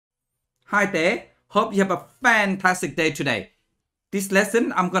Hi there, hope you have a fantastic day today. This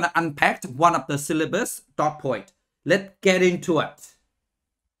lesson, I'm going to unpack one of the syllabus dot point. Let's get into it.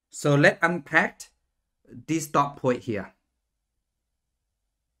 So let's unpack this dot point here.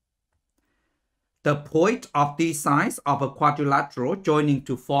 The point of these sides of a quadrilateral joining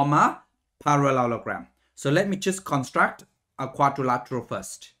to form a parallelogram. So let me just construct a quadrilateral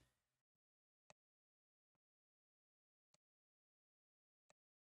first.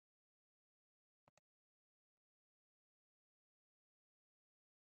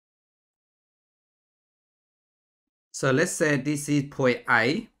 So let's say this is point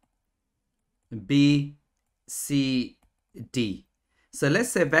A, B, C, D. So let's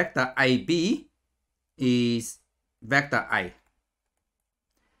say vector AB is vector A.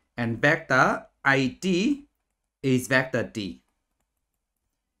 And vector ID is vector D.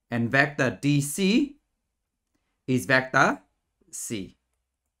 And vector DC is vector C.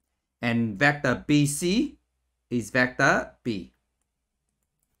 And vector BC is vector B.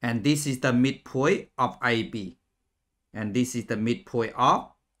 And this is the midpoint of AB. And this is the midpoint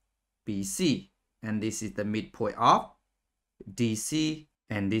of BC. And this is the midpoint of DC.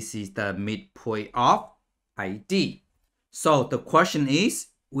 And this is the midpoint of ID. So the question is,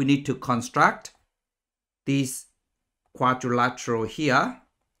 we need to construct this quadrilateral here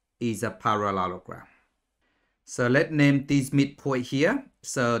is a parallelogram. So let's name this midpoint here.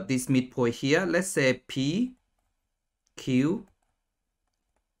 So this midpoint here, let's say P, Q,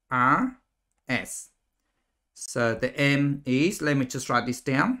 R, S. So the aim is, let me just write this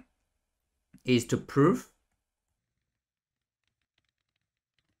down, is to prove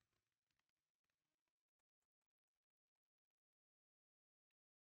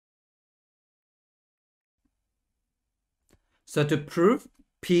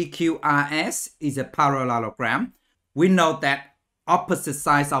PQRS is a parallelogram, we know that opposite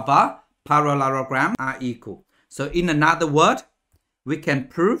sides of a parallelogram are equal. So in another word, we can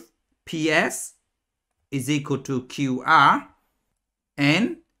prove PS is equal to QR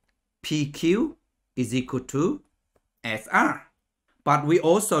and PQ is equal to SR. But we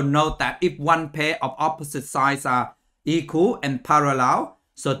also know that if one pair of opposite sides are equal and parallel,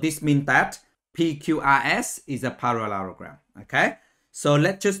 so this means that PQRS is a parallelogram. Okay, so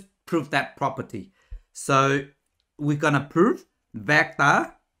let's just prove that property. So we're gonna prove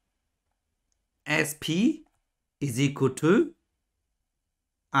vector SP is equal to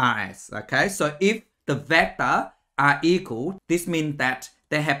RS. Okay, so if the vector are equal, this means that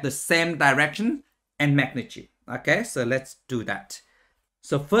they have the same direction and magnitude. Okay, so let's do that.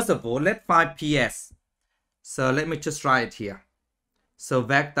 So first of all, let's find PS. So let me just write it here. So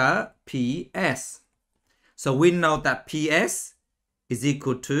vector PS. So we know that PS is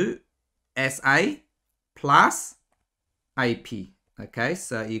equal to SI plus IP. Okay,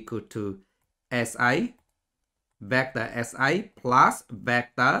 so equal to SI, vector SI plus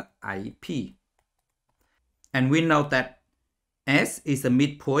vector IP. And we know that S is the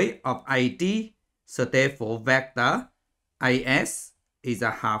midpoint of ID, so therefore vector IS is a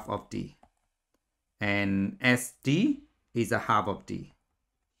half of D. And SD is a half of D.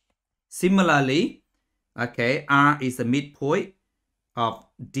 Similarly, okay, R is the midpoint of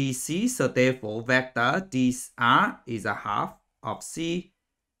DC, so therefore vector DR is a half of C,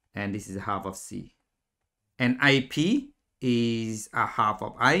 and this is a half of C. And IP is a half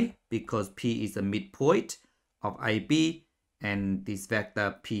of I, because P is the midpoint of IB, and this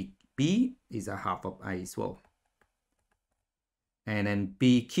vector PB is a half of I as well. And then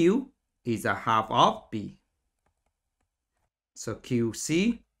BQ is a half of B. So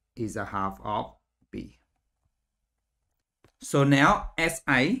QC is a half of B. So now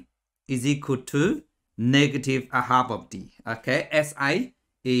SI is equal to negative a half of D. Okay, SI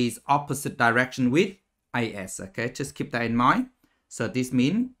is opposite direction with IS. Okay, just keep that in mind. So this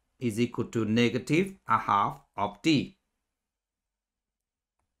means is equal to negative a half of D.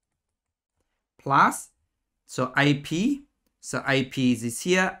 Plus, so IP, so IP is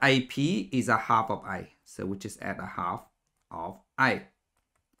here, IP is a half of I. So we just add a half of I.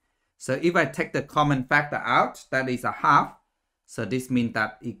 So if I take the common factor out, that is a half. So this means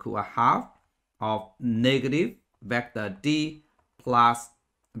that equal a half of negative vector D plus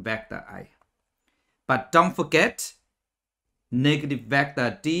vector I. But don't forget, negative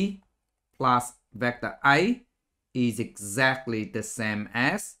vector D plus vector I is exactly the same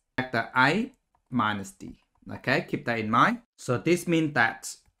as vector I minus D. Okay, keep that in mind. So this means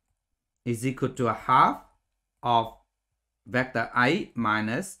that is equal to a half of vector I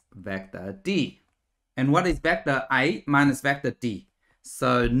minus vector D. And what is vector I minus vector D?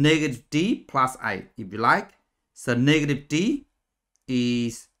 So negative D plus I, if you like. So negative D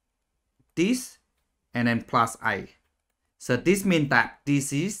is this and then plus A. So this means that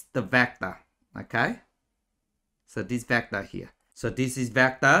this is the vector, okay? So this vector here. So this is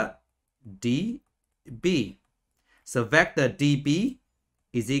vector DB. So vector DB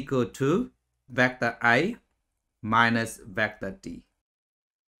is equal to vector A minus vector D.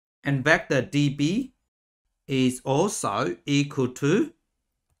 And vector DB is also equal to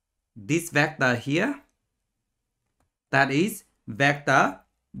this vector here. That is vector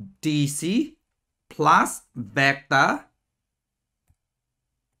DC plus vector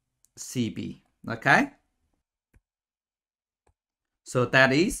CB, okay? So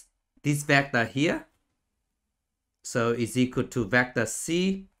that is this vector here. So it's equal to vector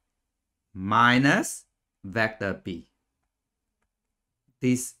C minus vector B.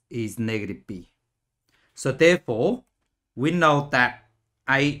 This is negative B. So therefore, we know that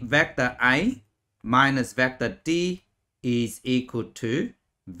vector A minus vector D is equal to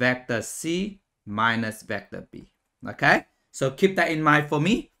vector C minus vector B. Okay? So keep that in mind for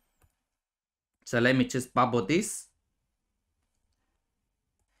me. So let me just bubble this.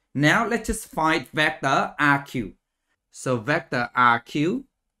 Now let's just find vector RQ. So vector RQ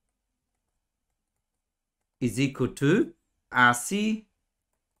is equal to RC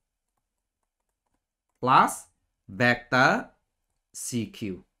plus vector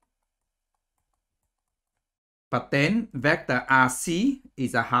CQ. But then vector RC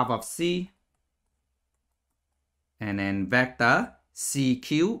is a half of C. And then vector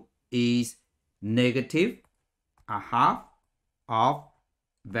CQ is negative a half of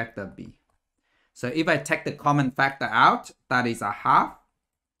vector B. So if I take the common factor out, that is a half.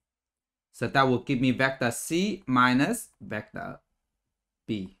 So that will give me vector C minus vector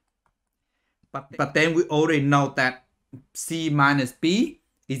B. But then we already know that C minus B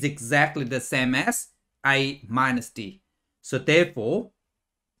is exactly the same as A minus D. So therefore,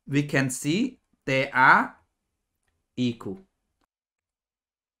 we can see they are equal.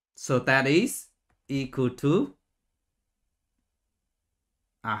 So that is equal to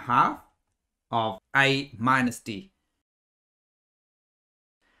a half of A minus D.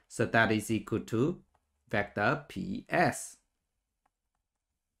 So that is equal to vector PS.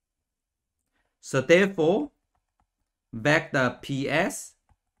 So therefore, vector PS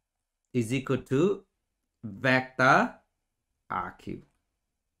is equal to vector RQ.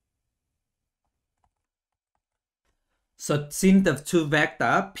 So since the two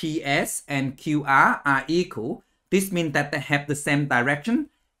vectors PS and QR are equal, this means that they have the same direction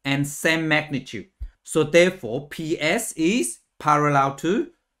and same magnitude. So therefore, PS is parallel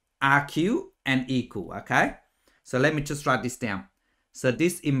to RQ and equal, okay? So let me just write this down. So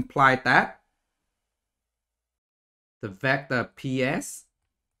this implies that the vector PS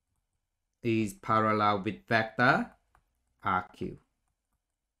is parallel with vector RQ.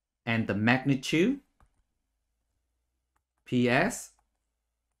 And the magnitude PS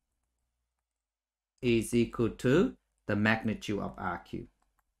is equal to the magnitude of RQ.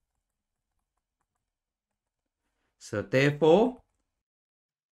 So therefore,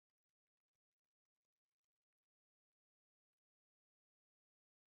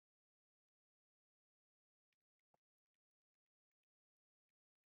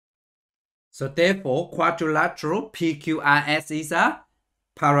 quadrilateral PQRS is a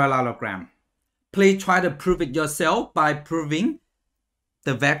parallelogram. Please try to prove it yourself by proving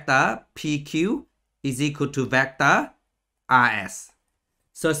the vector PQ is equal to vector RS.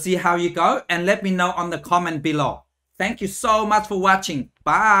 So see how you go and let me know on the comment below. Thank you so much for watching.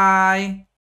 Bye.